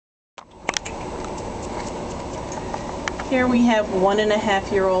Here we have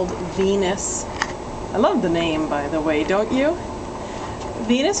 1.5-year-old Venus. I love the name, by the way, don't you?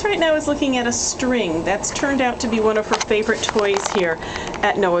 Venus right now is looking at a string. That's turned out to be one of her favorite toys here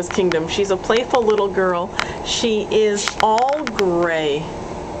at Noah's Kingdom. She's a playful little girl. She is all gray.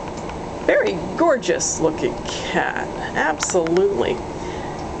 Very gorgeous looking cat. Absolutely.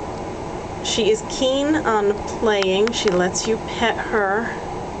 She is keen on playing. She lets you pet her.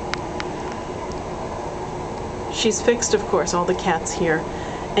 She's fixed, of course. All the cats here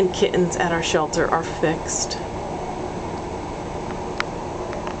and kittens at our shelter are fixed.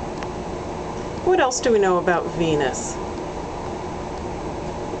 What else do we know about Venus?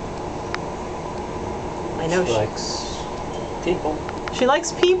 I know she likes people. She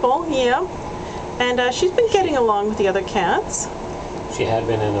likes people, yeah. And she's been getting along with the other cats. She had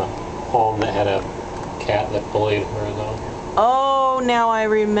been in a home that had a cat that bullied her, though. Oh, now I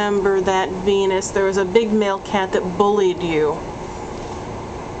remember that, Venus. There was a big male cat that bullied you.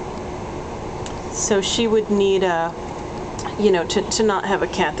 So she would need a, you know, to not have a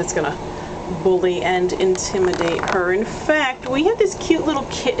cat that's gonna bully and intimidate her. In fact, we have this cute little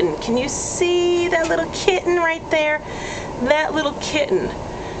kitten. Can you see that little kitten right there? That little kitten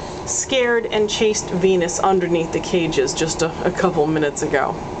scared and chased Venus underneath the cages just a couple minutes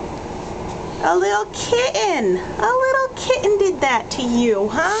ago. A little kitten! A little kitten did that to you,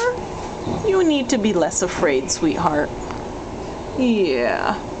 huh? You need to be less afraid, sweetheart.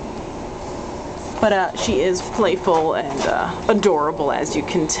 Yeah. But she is playful and adorable, as you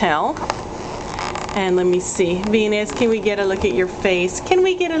can tell. And let me see. Venus, can we get a look at your face? Can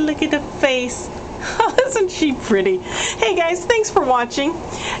we get a look at the face? Isn't she pretty? Hey guys, thanks for watching.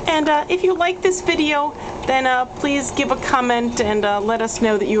 And if you like this video, then please give a comment and let us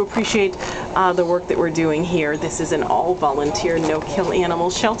know that you appreciate the work that we're doing here. This is an all-volunteer, no-kill animal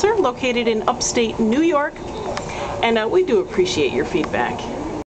shelter located in upstate New York. And we do appreciate your feedback.